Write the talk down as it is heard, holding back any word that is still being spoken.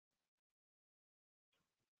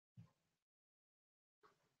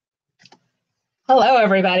Hello,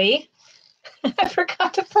 everybody. I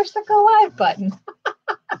forgot to push the go live button.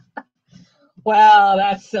 Well,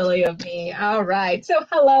 that's silly of me. All right. So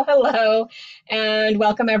hello, and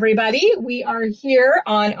welcome, everybody. We are here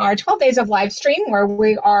on our 12 days of live stream where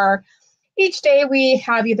we are, each day we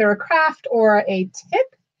have either a craft or a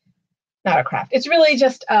tip. Not a craft. It's really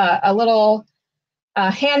just a little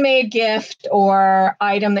handmade gift or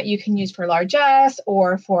item that you can use for largesse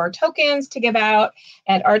or for tokens to give out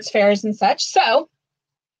at arts fairs and such. So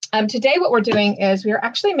today what we're doing is we're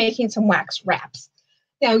actually making some wax wraps.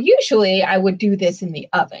 Now, usually I would do this in the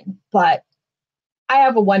oven, but I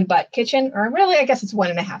have a 1-butt kitchen, or really, I guess it's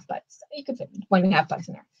 1.5 butts. You could fit 1.5 butts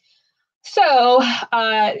in there. So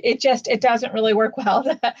it doesn't really work well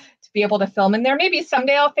to be able to film in there. Maybe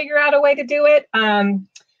someday I'll figure out a way to do it.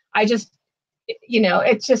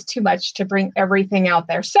 It's just too much to bring everything out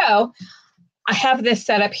there. So I have this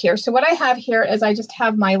set up here. So what I have here is I just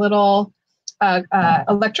have my little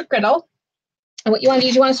electric griddle. And what you want to do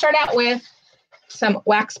is you want to start out with some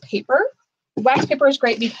wax paper. Wax paper is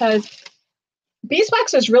great because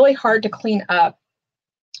beeswax is really hard to clean up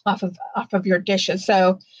off of your dishes.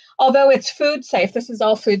 So although it's food safe, this is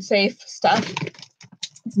all food safe stuff.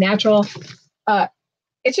 It's natural.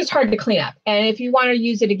 It's just hard to clean up. And if you want to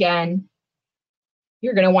use it again,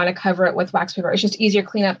 you're going to want to cover it with wax paper. It's just easier to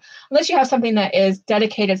clean up unless you have something that is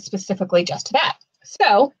dedicated specifically just to that.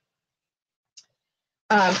 So,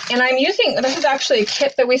 and I'm using, this is actually a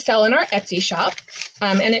kit that we sell in our Etsy shop.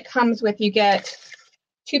 And it comes with, you get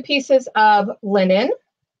 2 pieces of linen,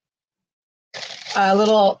 a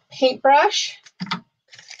little paintbrush,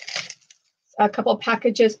 a couple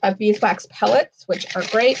packages of beeswax pellets, which are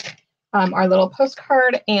great, our little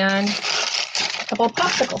postcard, and a couple of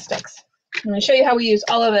popsicle sticks. I'm going to show you how we use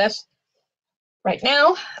all of this right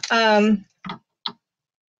now.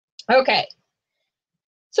 Okay.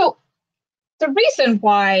 So the reason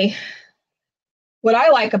why, what I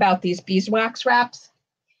like about these beeswax wraps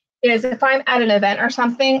is if I'm at an event or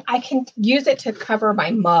something, I can use it to cover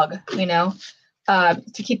my mug, to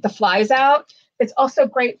keep the flies out. It's also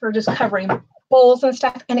great for just covering bowls and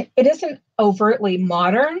stuff. And it isn't overtly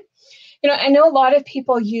modern. I know a lot of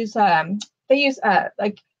people use, they use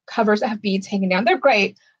like covers that have beads hanging down. They're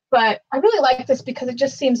great, but I really like this because it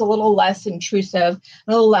just seems a little less intrusive,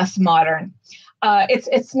 a little less modern.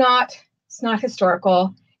 It's not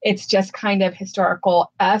historical. It's just kind of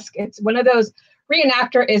historical-esque. It's one of those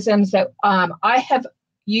reenactor-isms that I have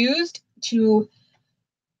used to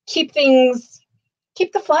keep the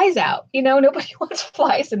flies out. Nobody wants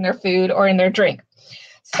flies in their food or in their drink.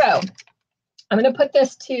 So I'm going to put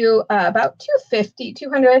this to about 250,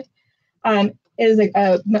 200 is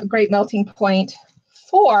a great melting point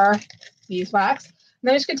for beeswax. And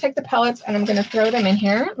then I'm just going to take the pellets and I'm going to throw them in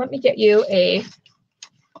here. Let me get you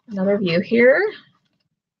another view here.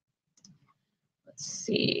 Let's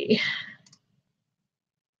see.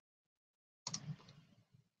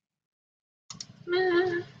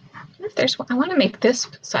 If there's one, I want to make this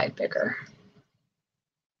side bigger.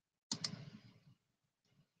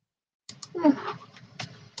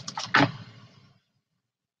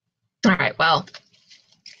 All right, well,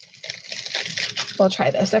 we'll try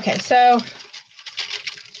this. Okay, so I'm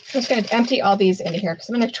just going to empty all these into here because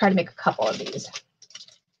I'm going to try to make a couple of these.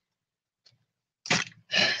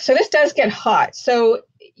 So this does get hot, so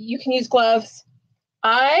you can use gloves.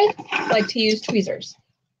 I like to use tweezers.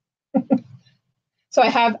 So I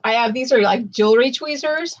have these are like jewelry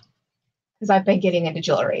tweezers because I've been getting into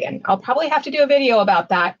jewelry, and I'll probably have to do a video about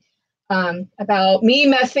that, about me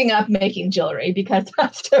messing up making jewelry because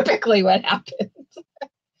that's typically what happens.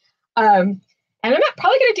 And I'm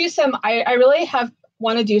probably going to do some. I really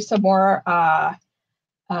want to do some more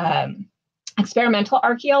experimental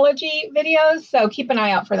archaeology videos, so keep an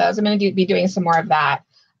eye out for those. I'm going to be doing some more of that.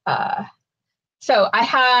 So I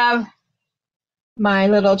have my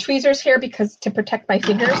little tweezers here because to protect my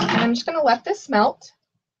fingers, and I'm just going to let this melt.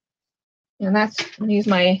 And I'm going to use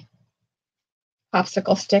my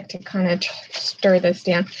popsicle stick to kind of stir this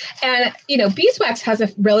down. And beeswax has a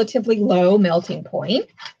relatively low melting point.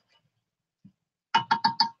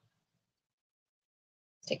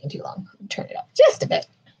 It's taking too long. Turn it up just a bit.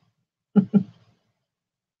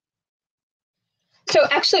 So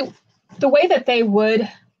actually, the way that they would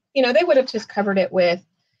have just covered it with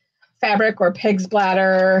fabric or pig's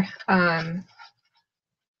bladder.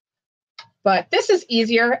 But this is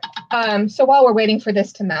easier. So while we're waiting for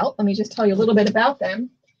this to melt, let me just tell you a little bit about them.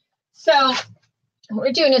 So what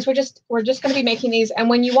we're doing is we're just going to be making these. And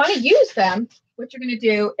when you want to use them, what you're going to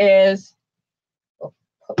do is, I'll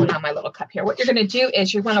put one on my little cup here. What you're going to do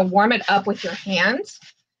is you want to warm it up with your hands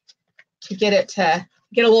to get it to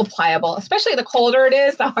get a little pliable, especially the colder it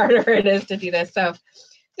is, the harder it is to do this. So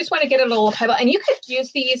just want to get it a little pliable. And you could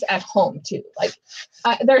use these at home too. Like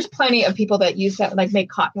there's plenty of people that use that, like make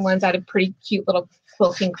cotton ones out of pretty cute little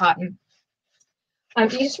quilting cotton. You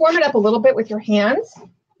just warm it up a little bit with your hands.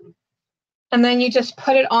 And then you just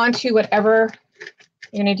put it onto whatever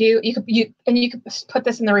you're going to do. You could put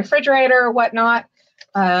this in the refrigerator or whatnot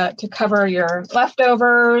to cover your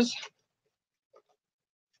leftovers.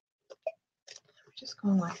 Just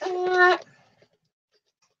going like that.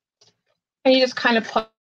 And you just kind of put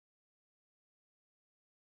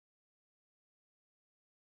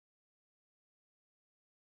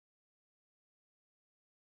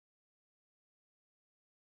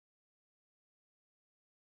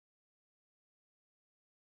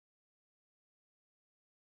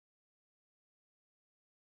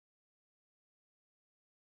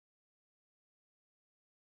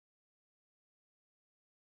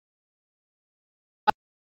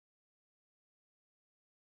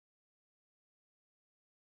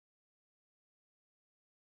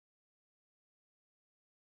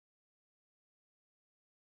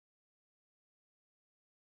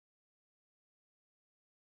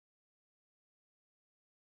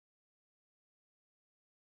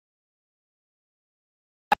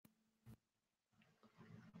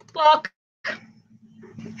block.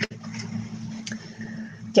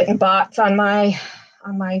 Getting bots on my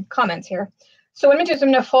comments here. So what I'm gonna do is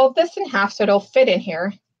I'm gonna fold this in half so it'll fit in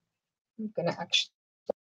here. I'm gonna actually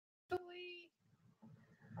a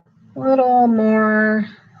little more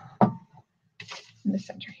in the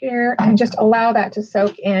center here and just allow that to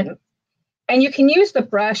soak in. And you can use the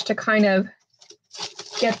brush to kind of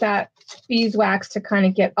get that beeswax to kind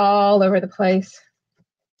of get all over the place.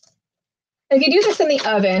 If you do this in the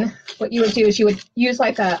oven, what you would do is you would use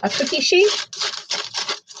like a cookie sheet.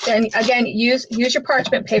 And again, use your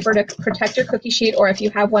parchment paper to protect your cookie sheet, or if you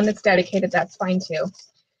have one that's dedicated, that's fine too.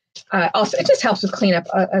 Also, it just helps with cleanup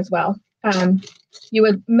as well. You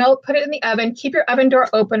would put it in the oven, keep your oven door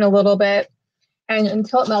open a little bit and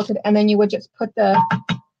until it melted, and then you would just put the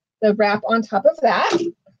wrap on top of that.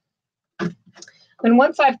 And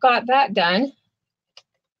once I've got that done,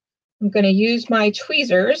 I'm going to use my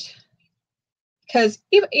tweezers because,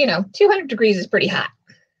 200 degrees is pretty hot.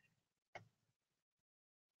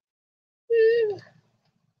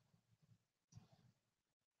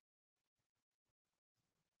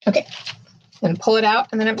 Okay, then pull it out,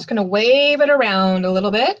 and then I'm just going to wave it around a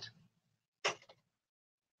little bit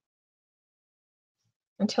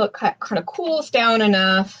until it kind of cools down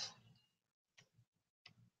enough.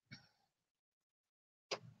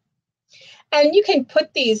 And you can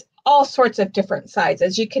put these all sorts of different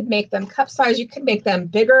sizes. You could make them cup size. You could make them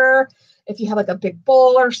bigger if you have like a big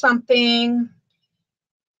bowl or something.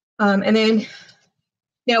 And then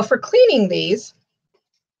now for cleaning these,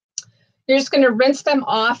 you're just going to rinse them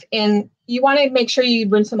off in, you want to make sure you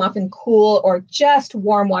rinse them off in cool or just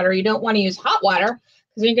warm water. You don't want to use hot water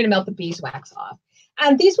because you're going to melt the beeswax off.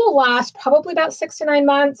 And these will last probably about 6 to 9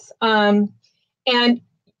 months. And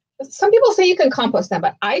some people say you can compost them,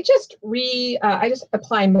 but I just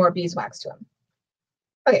apply more beeswax to them.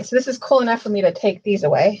 Okay, so this is cool enough for me to take these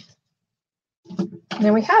away. And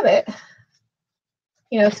then we have it.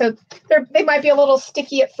 So they might be a little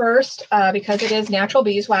sticky at first because it is natural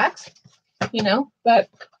beeswax, but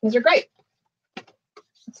these are great.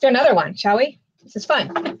 Let's do another one, shall we? This is fun.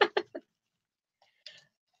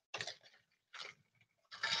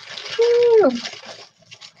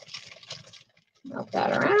 Melt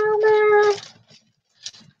that around there.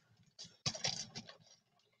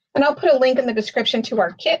 And I'll put a link in the description to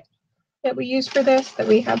our kit that we use for this, that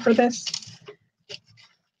we have for this.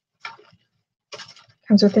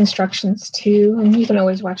 Comes with instructions too, and you can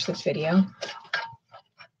always watch this video.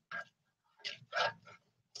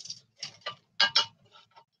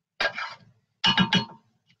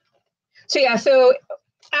 So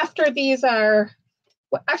after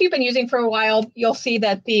you've been using for a while, you'll see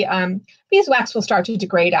that the beeswax will start to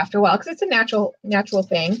degrade after a while because it's a natural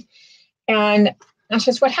thing, and that's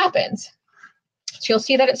just what happens. So you'll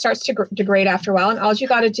see that it starts to degrade after a while, and all you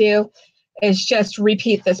got to do is just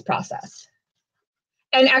repeat this process.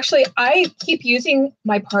 And actually, I keep using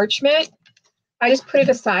my parchment. I just put it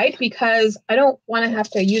aside because I don't want to have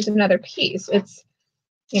to use another piece. It's,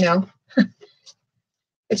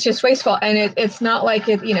 it's just wasteful. And it's not like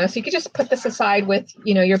it, so you could just put this aside with,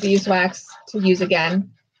 your beeswax to use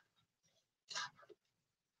again.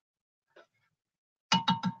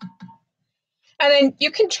 And then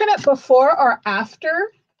you can trim it before or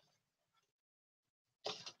after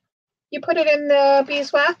you put it in the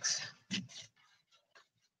beeswax.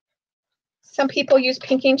 Some people use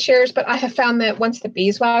pinking shears, but I have found that once the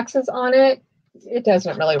beeswax is on it, it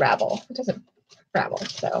doesn't really ravel. It doesn't ravel,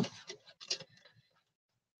 so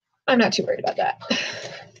I'm not too worried about that.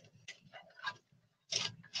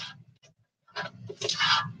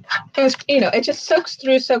 And it just soaks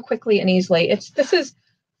through so quickly and easily. This is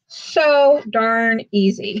so darn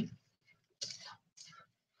easy.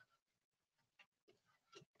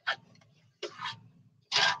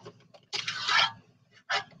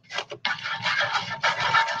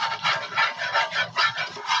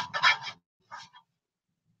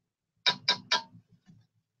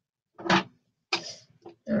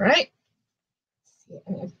 All right.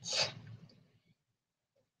 You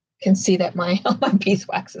can see that my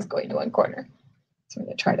beeswax is going to one corner. So I'm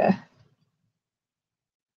going to try to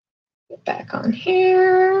get back on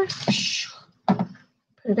here. Put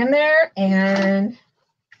it in there and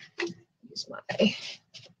use my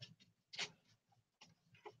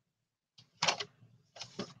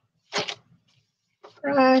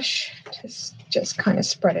brush to just kind of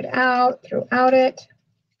spread it out throughout it.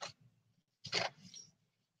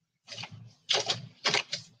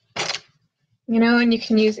 And you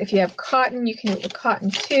can use, if you have cotton, you can use the cotton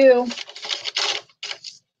too.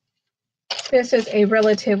 This is a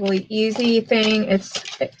relatively easy thing.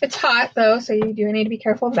 It's hot though, so you do need to be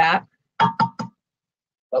careful of that.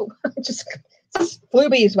 Oh, just flew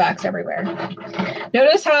beeswax everywhere.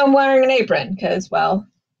 Notice how I'm wearing an apron because, well,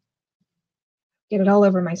 get it all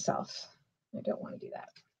over myself. I don't want to do that.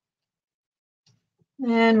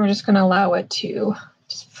 And we're just going to allow it to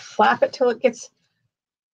just flap it till it gets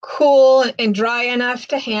cool and dry enough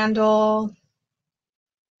to handle.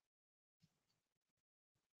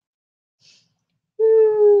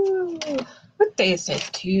 Ooh, what day is it?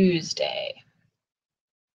 Tuesday.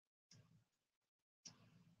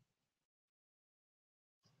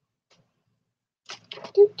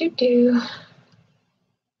 Do.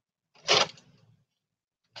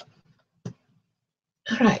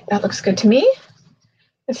 All right, that looks good to me.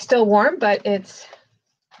 It's still warm, but it's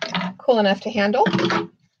cool enough to handle.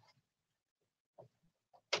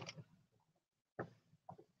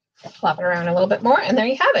 Flop it around a little bit more, and there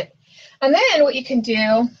you have it. And then what you can do,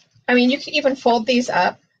 you can even fold these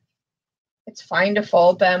up. It's fine to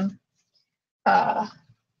fold them.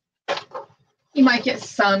 You might get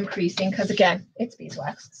some creasing because, again, it's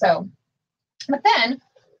beeswax. So, but then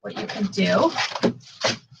what you can do,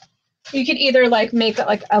 you could either make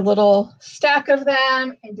a little stack of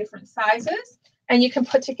them in different sizes, and you can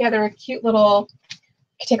put together a cute little,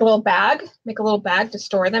 take a little bag, make a little bag to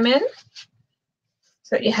store them in,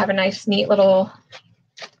 so that you have a nice, neat little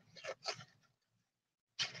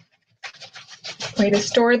way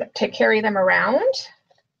to carry them around.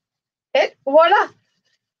 Voila!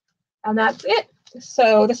 And that's it.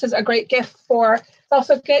 So this is a great gift it's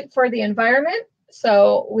also good for the environment.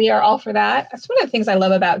 So we are all for that. That's one of the things I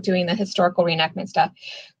love about doing the historical reenactment stuff.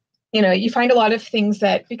 You find a lot of things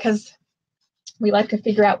that, because we like to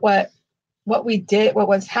figure out what we did, what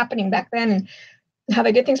was happening back then, and how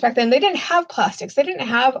they did things back then. They didn't have plastics. They didn't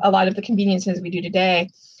have a lot of the conveniences we do today.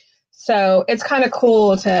 So it's kind of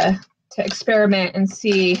cool to experiment and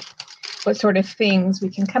see what sort of things we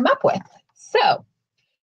can come up with. So